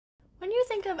When you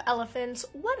think of elephants,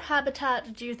 what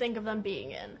habitat do you think of them being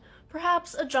in?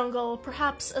 Perhaps a jungle,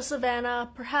 perhaps a savanna,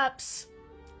 perhaps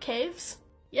caves?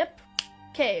 Yep,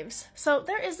 caves. So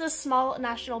there is this small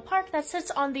national park that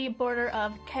sits on the border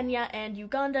of Kenya and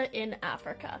Uganda in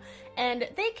Africa, and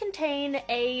they contain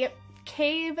a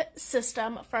cave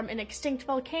system from an extinct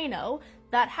volcano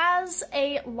that has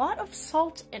a lot of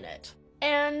salt in it.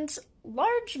 And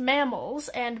large mammals,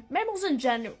 and mammals in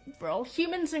general,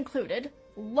 humans included,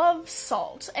 love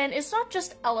salt. And it's not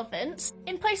just elephants.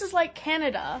 In places like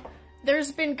Canada,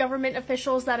 there's been government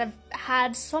officials that have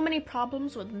had so many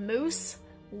problems with moose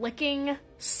licking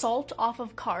salt off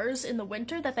of cars in the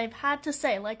winter that they've had to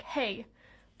say, like, hey,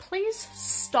 please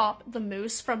stop the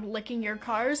moose from licking your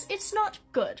cars. It's not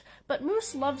good. But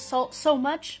moose love salt so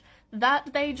much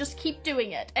that they just keep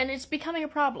doing it, and it's becoming a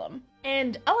problem.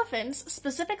 And elephants,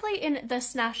 specifically in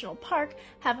this national park,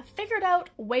 have figured out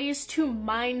ways to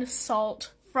mine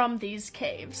salt from these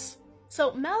caves.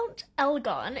 So Mount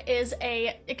Elgon is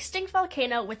an extinct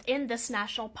volcano within this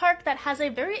national park that has a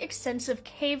very extensive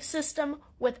cave system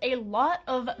with a lot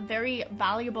of very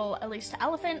valuable, at least to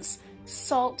elephants,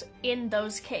 salt in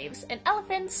those caves. And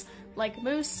elephants, like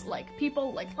moose, like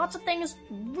people, like lots of things,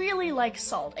 really like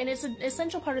salt, and it's an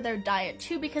essential part of their diet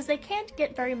too because they can't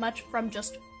get very much from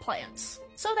just plants.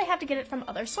 So they have to get it from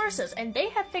other sources, and they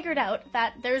have figured out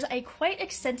that there's a quite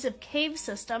extensive cave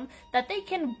system that they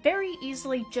can very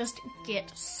easily just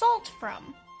get salt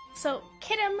from. So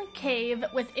Kidam Cave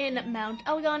within Mount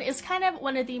Elgon is kind of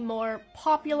one of the more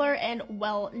popular and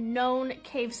well-known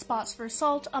cave spots for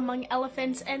salt among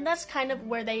elephants, and that's kind of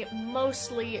where they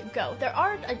mostly go. There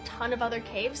are a ton of other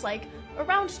caves, like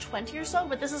around 20 or so,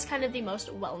 but this is kind of the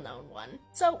most well-known one.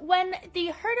 So when the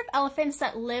herd of elephants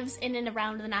that lives in and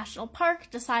around the national park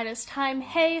decide it's time,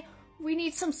 hey, we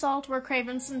need some salt, we're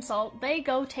craving some salt, they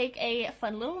go take a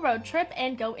fun little road trip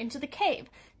and go into the cave.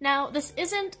 Now, this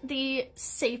isn't the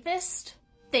safest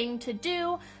thing to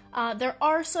do. There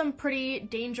are some pretty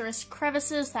dangerous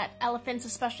crevices that elephants,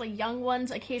 especially young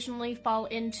ones, occasionally fall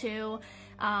into.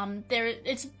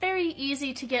 It's very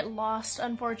easy to get lost,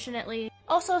 unfortunately.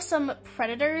 Also, some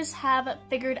predators have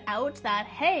figured out that,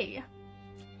 hey,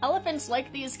 elephants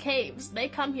like these caves. They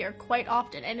come here quite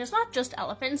often, and it's not just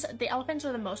elephants. The elephants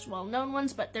are the most well-known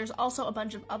ones, but there's also a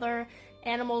bunch of other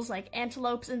animals like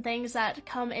antelopes and things that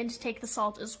come in to take the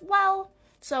salt as well.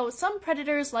 So some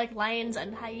predators like lions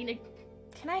and hyena,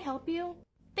 can I help you?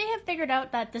 They have figured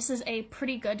out that this is a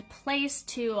pretty good place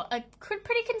to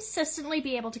pretty consistently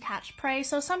be able to catch prey,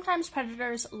 so sometimes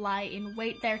predators lie in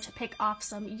wait there to pick off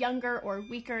some younger or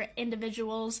weaker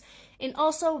individuals. And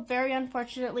also, very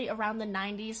unfortunately, around the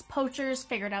 90s, poachers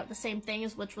figured out the same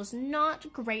things, which was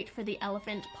not great for the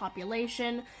elephant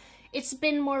population. It's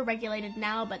been more regulated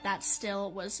now, but that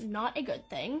still was not a good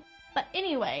thing. But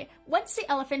anyway, once the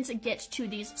elephants get to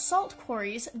these salt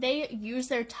quarries, they use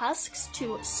their tusks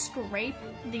to scrape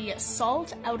the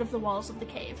salt out of the walls of the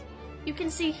cave. You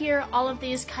can see here all of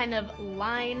these kind of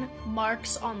line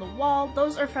marks on the wall.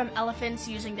 Those are from elephants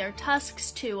using their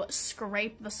tusks to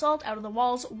scrape the salt out of the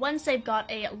walls. Once they've got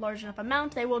a large enough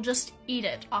amount, they will just eat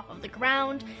it off of the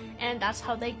ground, and that's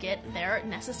how they get their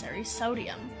necessary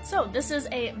sodium. So this is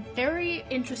a very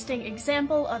interesting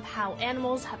example of how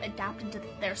animals have adapted to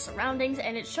their surroundings,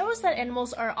 and it shows that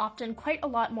animals are often quite a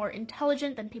lot more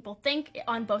intelligent than people think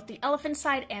on both the elephant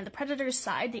side and the predator's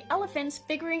side. The elephants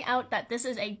figuring out that this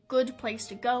is a good place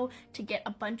to go to get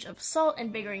a bunch of salt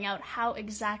and figuring out how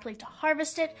exactly to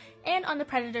harvest it, and on the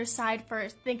predator's side for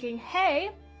thinking, hey,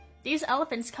 these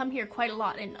elephants come here quite a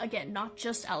lot, and again, not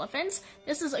just elephants,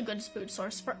 this is a good food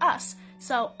source for us.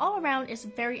 So all around is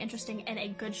very interesting and a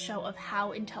good show of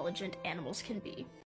how intelligent animals can be.